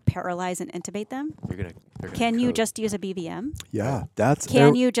to paralyze and intubate them? Can you just use a BVM? Yeah,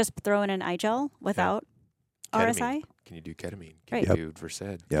 Can you just throw in an iGel without RSI? Can you do ketamine? Can you do Versed?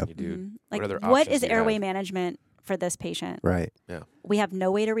 Yep. Can you do like what other what options is do you airway have? management for this patient? Right. Yeah. We have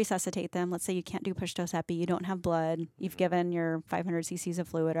no way to resuscitate them. Let's say you can't do push dose epi. You don't have blood. You've given your 500 cc's of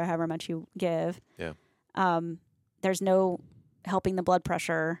fluid or however much you give. Yeah. There's no helping the blood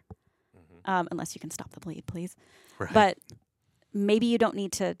pressure unless you can stop the bleed, please. Right. But maybe you don't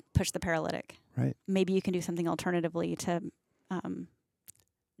need to push the paralytic. Right. Maybe you can do something alternatively to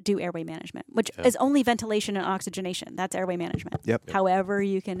do airway management, which is only ventilation and oxygenation. That's airway management. Yep. However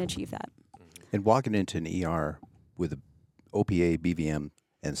you can achieve that. And walking into an ER with a OPA, BVM,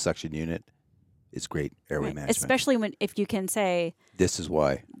 and suction unit is great airway management. Especially if you can say, this is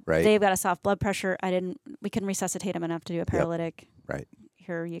why, right? they've got a soft blood pressure. We couldn't resuscitate them enough to do a paralytic. Right.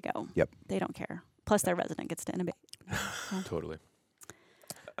 Here you go. Yep. They don't care. Plus their resident gets to intubate. Totally.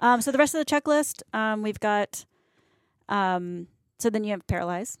 So the rest of the checklist, we've got, so then you have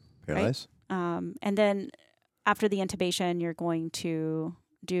paralyze. Paralyze. Right? And then after the intubation, you're going to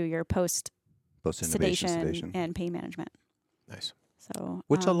do your Post-intubation sedation. and pain management. Nice. So,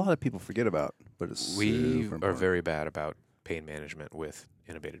 which a lot of people forget about, but it's We super are important. very bad about pain management with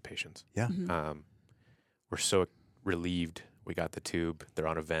intubated patients. Yeah. We're so relieved we got the tube. They're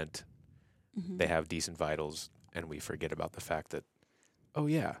on a vent. They have decent vitals, and we forget about the fact that, oh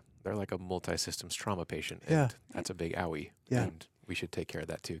yeah, they're like a multi-systems trauma patient. And Yeah. that's a big owie. Yeah. And we should take care of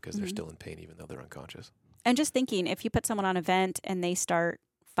that too because they're still in pain even though they're unconscious. And just thinking, if you put someone on a vent and they start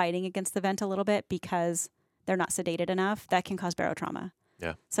fighting against the vent a little bit because they're not sedated enough, that can cause barotrauma.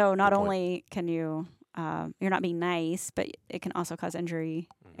 Yeah. So not Good point. only can you're not being nice, but it can also cause injury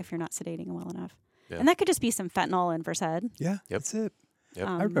if you're not sedating well enough. Yeah. And that could just be some fentanyl and Versed. Yeah, that's it. Yep.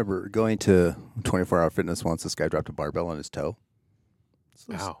 I remember going to 24 Hour Fitness once. This guy dropped a barbell on his toe.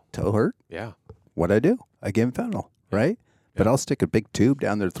 So his Wow. toe hurt. Yeah. What'd I do? I gave him fentanyl, right? But I'll stick a big tube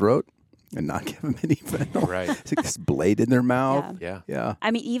down their throat and not give them any fentanyl. Right. Stick this blade in their mouth. Yeah. Yeah.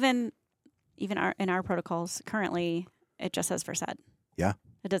 I mean, even in our protocols currently, it just says Versed. Yeah.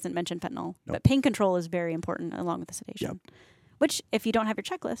 It doesn't mention fentanyl. Nope. But pain control is very important along with the sedation. Yep. Which, if you don't have your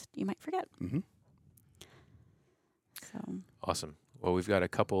checklist, you might forget. Mm-hmm. So Awesome. Well, we've got a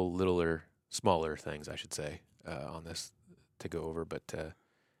couple smaller things, I should say, on this to go over, but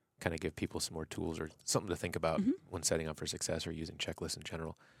kind of give people some more tools or something to think about when setting up for success or using checklists in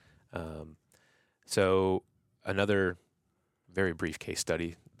general. So another very brief case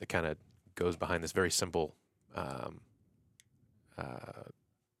study that kind of goes behind this very simple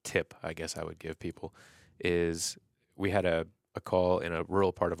tip, I guess I would give people, is we had a call in a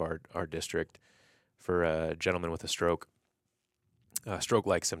rural part of our district for a gentleman with a stroke.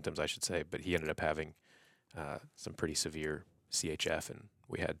 Stroke-like symptoms, I should say, but he ended up having some pretty severe CHF, and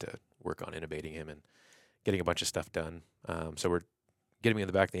we had to work on intubating him and getting a bunch of stuff done. So we're getting him in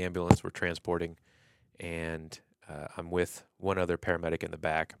the back of the ambulance, we're transporting, and I'm with one other paramedic in the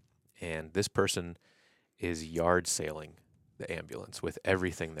back, and this person is yard sailing the ambulance with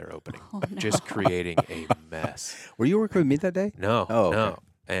everything they're opening, just creating a mess. Were you working with me that day? No, Oh, okay. no.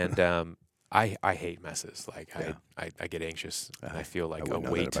 And I hate messes. Like I get anxious. And I feel like a wouldn't know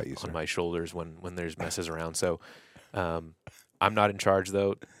that weight about you, sir. on my shoulders when there's messes around. So I'm not in charge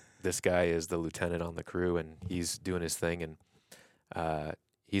though. This guy is the lieutenant on the crew, and he's doing his thing. And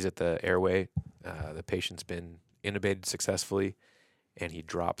he's at the airway. The patient's been intubated successfully, and he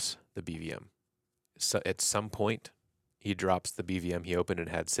drops the BVM. So at some point, he drops the BVM he opened and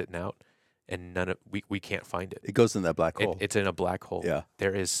had sitting out, and we can't find it. It goes in that black hole. It's in a black hole. Yeah.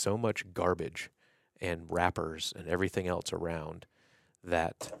 There is so much garbage and wrappers and everything else around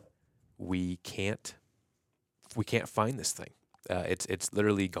that we can't find this thing. It's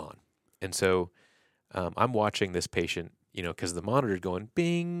literally gone. And so I'm watching this patient, because the monitor's going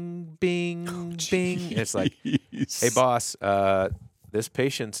bing, bing, bing. And it's like, hey, boss, this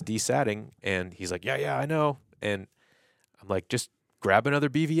patient's desatting. And he's like, yeah, I know. And I'm like, just grab another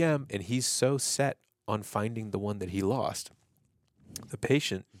BVM. And he's so set on finding the one that he lost. The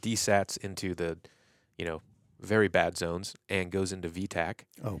patient desats into the, very bad zones and goes into VTAC.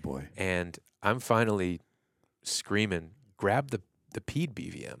 Oh, boy. And I'm finally screaming, grab the PED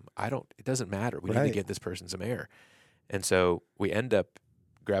BVM. It doesn't matter. We need to get this person some air. And so we end up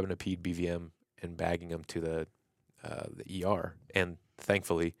grabbing a PED BVM and bagging them to the ER. And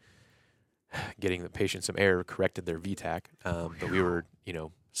thankfully, getting the patient some air corrected their VTAC. But we were,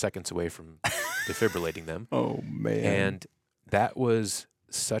 seconds away from defibrillating them. Oh, man. And that was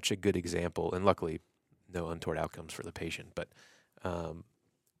such a good example. And luckily, no untoward outcomes for the patient. But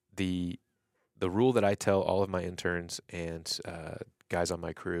the rule that I tell all of my interns and guys on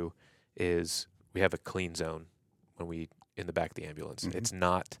my crew is we have a clean zone when we in the back of the ambulance. Mm-hmm. It's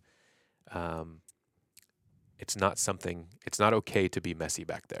not okay to be messy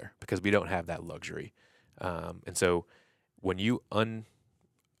back there because we don't have that luxury. And so when you open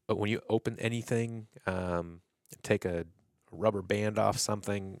anything, take a rubber band off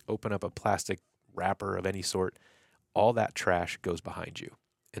something, open up a plastic wrapper of any sort, all that trash goes behind you.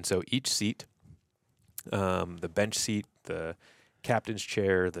 And so each seat, the bench seat, the captain's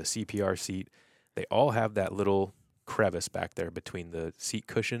chair, the CPR seat, they all have that little crevice back there between the seat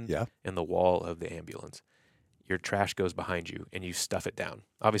cushion and the wall of the ambulance. Your trash goes behind you, and you stuff it down.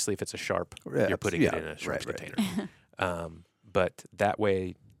 Obviously, if it's a Sharp, you're putting it in a Sharps container. But that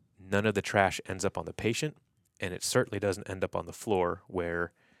way, none of the trash ends up on the patient, and it certainly doesn't end up on the floor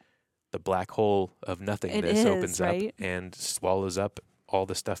where the black hole of nothingness opens up and swallows up all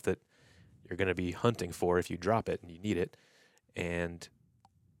the stuff that you're going to be hunting for if you drop it and you need it. And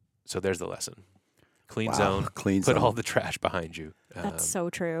so there's the lesson. Clean zone, put all the trash behind you. That's so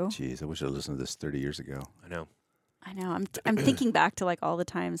true. Jeez, I wish I listened to this 30 years ago. I know. I'm thinking back to like all the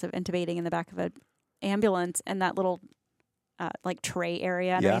times of intubating in the back of an ambulance and that little tray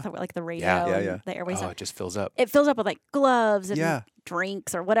area underneath like the radio and the airway stuff. It just fills up. It fills up with like gloves and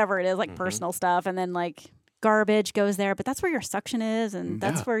drinks or whatever it is, like personal stuff, and then like garbage goes there. But that's where your suction is, and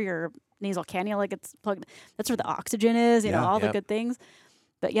that's where your nasal cannula gets plugged. That's where the oxygen is, all the good things.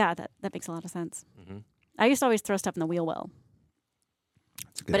 But yeah, that makes a lot of sense. Mm-hmm. I used to always throw stuff in the wheel well.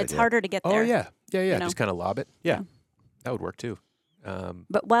 It's harder to get there. Oh, yeah. Just kind of lob it. Yeah. That would work too.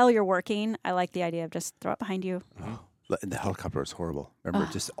 But while you're working, I like the idea of just throw it behind you. And the helicopter was horrible.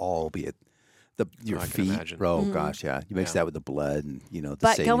 Remember, just all be it. your I can feet. imagine. Oh Mhm. gosh, yeah. You mix Yeah. that with the blood and the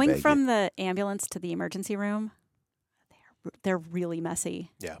But saline going bag, from the ambulance to the emergency room, they're really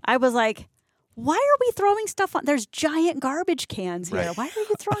messy. Yeah. I was like, why are we throwing stuff on? There's giant garbage cans here. Right. Why are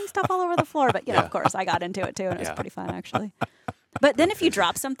you throwing stuff all over the floor? But, Yeah. of course, I got into it too, and it was Yeah. pretty fun, actually. But then if you Crazy.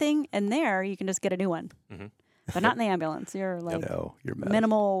 drop something in there, you can just get a new one. Mhm. But not in the ambulance. You're like no, you're mad.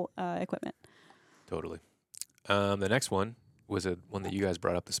 minimal equipment. Totally. The next one was one that you guys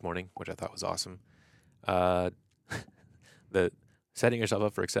brought up this morning, which I thought was awesome. The setting yourself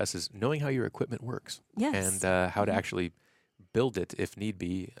up for success is knowing how your equipment works Yes. and how to Mhm. actually build it if need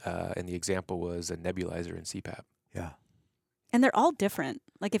be. And the example was a nebulizer and CPAP. Yeah. And they're all different.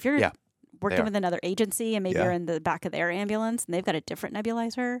 Like if you're Yeah, working are. with another agency and maybe Yeah. you're in the back of their ambulance and they've got a different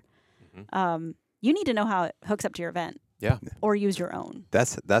nebulizer, Mhm. you need to know how it hooks up to your vent. Yeah. Or use your own.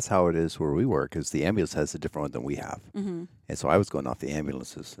 That's how it is where we work. Is the ambulance has a different one than we have, Mm-hmm. and so I was going off the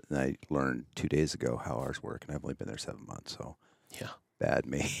ambulances, and I learned 2 days ago how ours work, and I've only been there 7 months, so Yeah. bad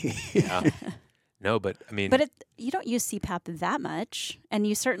me. Yeah. No, but I mean, But you don't use CPAP that much, and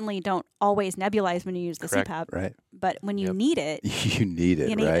you certainly don't always nebulize when you use the Correct. CPAP. Right? But when you Yep. need it, You need it,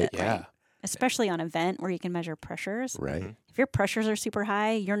 You need right? it. yeah. right. especially on a vent where you can measure pressures, Right. Mhm. if your pressures are super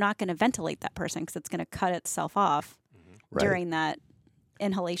high, you're not going to ventilate that person because it's going to cut itself off Right. during that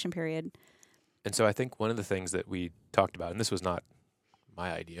inhalation period. And so I think one of the things that we talked about, and this was not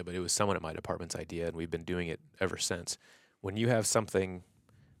my idea, but it was someone at my department's idea, and we've been doing it ever since. When you have something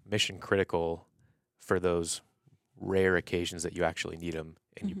mission critical for those rare occasions that you actually need them,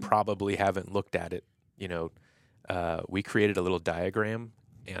 and you Mhm. probably haven't looked at it, we created a little diagram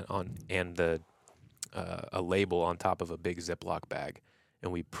and a label on top of a big Ziploc bag,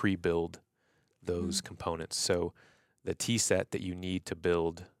 and we pre-build those components. So the T set that you need to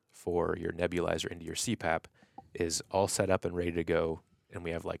build for your nebulizer into your CPAP is all set up and ready to go, and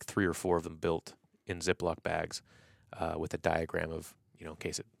we have like 3 or 4 of them built in Ziploc bags with a diagram of, in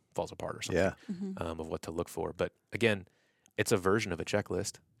case it falls apart or something, Yeah. Mm-hmm. of what to look for. But again, it's a version of a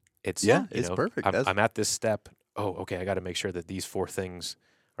checklist. It's Yeah, it's perfect. I'm at this step. Oh, okay. I got to make sure that these 4 things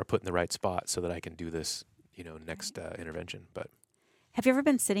are put in the right spot so that I can do this, next intervention. But Have you ever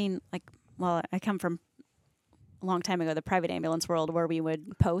been sitting I come from a long time ago, the private ambulance world where we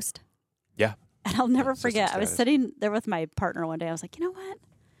would post. Yeah. And I'll never System forget. I was status. sitting there with my partner one day. I was like, you know what?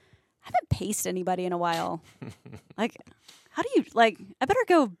 I haven't paced anybody in a while. Like, how do you I better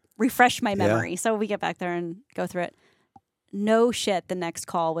go refresh my Yeah. memory. So we get back there and go through it. No shit. The next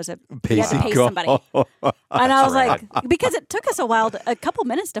call was Pacing pace call. somebody. And I was right. like, because it took us a couple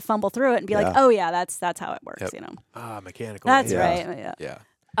minutes to fumble through it and be like, Yeah. oh yeah, that's how it works. Yep. mechanical. That's Yeah. right. Yeah.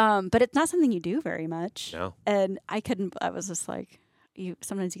 Yeah. But it's not something you do very much. No. And I was just like,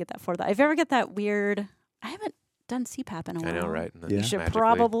 sometimes you get that for that. If you ever get that weird, I haven't done CPAP in a while. I know, right? And then Yeah. You should magically-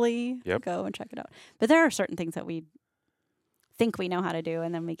 probably Yep. go and check it out. But there are certain things that we think we know how to do,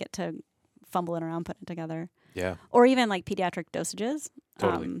 and then we get to fumbling around putting it together. Yeah. Or even like pediatric dosages.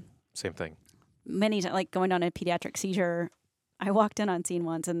 Totally. Same thing. Many times, like going down a pediatric seizure, I walked in on scene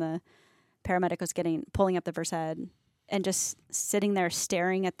once, and the paramedic was pulling up the Versed and just sitting there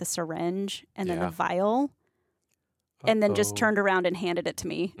staring at the syringe and then Yeah. the vial, and then just Uh-oh. turned around and handed it to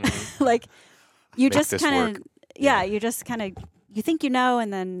me. Mhm. Like you Make just this kind of, work. yeah, Yeah. you just kind of, you think you know,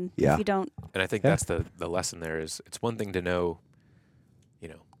 and then Yeah. if you don't, And I think Yeah. that's the lesson there is it's one thing to know,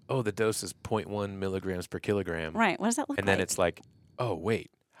 the dose is 0.1 milligrams per kilogram. right? What does that look And like? then it's like, oh, wait,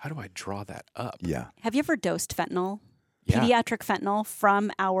 how do I draw that up? Yeah. Have you ever dosed fentanyl, Yeah. pediatric fentanyl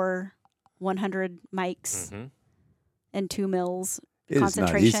from our 100 mics Mm-hmm. and 2 mils It is not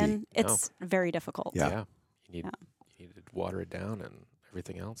concentration? easy. It's very difficult. Yeah. Yeah. You need, Yeah. you need to water it down and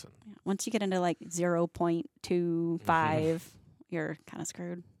everything else. And Once you get into like 0.25, you're kind of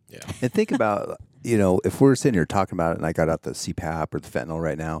screwed. yeah. And think about, if we're sitting here talking about it and I got out the CPAP or the fentanyl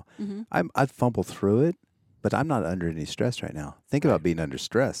right now, Mm-hmm. I'd fumble through it, but I'm not under any stress right now. Think about being under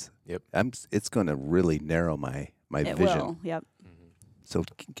stress. Yep. It's going to really narrow my It vision. will. Yep. Mm-hmm. So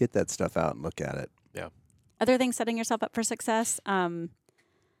get that stuff out and look at it. Other things setting yourself up for success,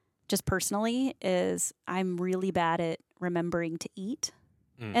 just personally, is I'm really bad at remembering to eat.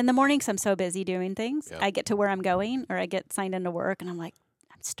 Mm. In the mornings, I'm so busy doing things. Yeah. I get to where I'm going, or I get signed into work, and I'm like,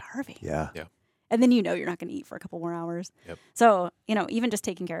 I'm starving. Yeah. And then you're not going to eat for a couple more hours. Yep. So, even just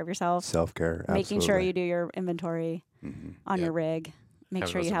taking care of yourself, Self-care. making sure absolutely. you do your inventory Mhm. on Yep. your rig, make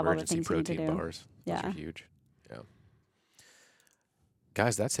Having sure you those have all the emergency things you need to protein do. bars. Those Yeah. are huge. Yeah.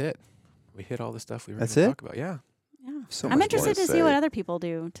 Guys, that's it. We hit all the stuff we were That's going to it? talk about. Yeah. Yeah. So I'm much more interested to see say. what other people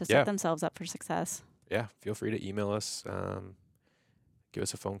do to set Yeah. themselves up for success. Yeah. Feel free to email us. Give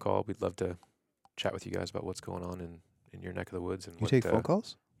us a phone call. We'd love to chat with you guys about what's going on in your neck of the woods. And You what, take phone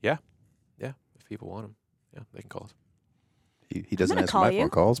calls? If people want them, yeah, they can call us. He doesn't gonna answer call my you. phone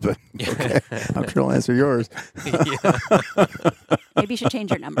calls, but Yeah. I'm sure he'll answer yours. Yeah. Maybe you should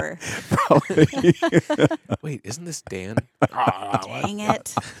change your number. Probably. Wait, isn't this Dan? Dang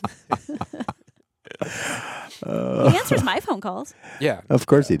it. He answers my phone calls. Yeah. Of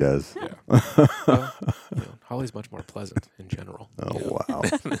course he does. Yeah. Well, Holly's much more pleasant in general. Oh, wow.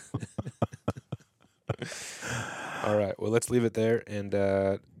 All right. Well, let's leave it there. And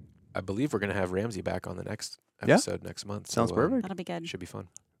I believe we're going to have Ramsey back on the next episode next month. Sounds perfect. That'll be good. Should be fun.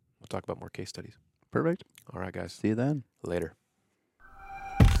 We'll talk about more case studies. Perfect. All right, guys. See you then. Later.